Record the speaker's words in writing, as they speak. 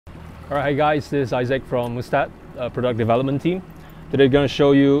Alright guys, this is Isaac from Mustad, product development team. Today I'm going to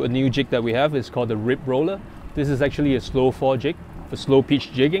show you a new jig that we have. It's called the rib roller. This is actually a slow fall jig, for slow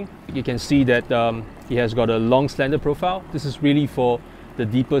pitch jigging. You can see that it has got a long slender profile. This is really for the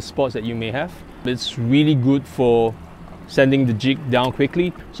deeper spots that you may have. It's really good for sending the jig down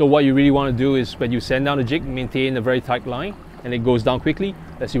quickly. So what you really want to do is when you send down the jig, maintain a very tight line and it goes down quickly.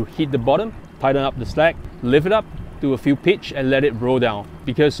 As you hit the bottom, tighten up the slack, lift it up, do a few pitch and let it roll down.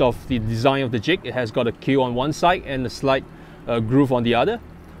 Because of the design of the jig, it has got a keel on one side and a slight groove on the other.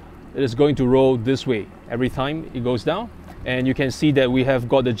 It is going to roll this way every time it goes down. And you can see that we have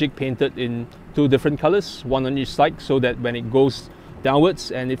got the jig painted in two different colors, one on each side, so that when it goes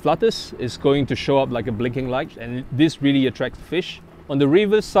downwards and it flutters, it's going to show up like a blinking light, and this really attracts fish. On the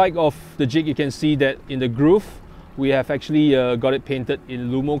reverse side of the jig, you can see that in the groove, we have actually got it painted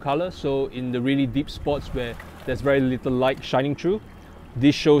in Lumo color. So in the really deep spots where there's very little light shining through,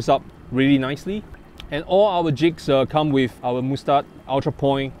 this shows up really nicely. And all our jigs come with our Mustad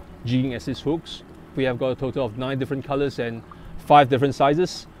UltraPoint jigging assist hooks. We have got a total of 9 different colors and 5 different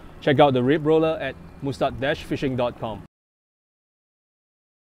sizes. Check out the rib roller at mustad-fishing.com.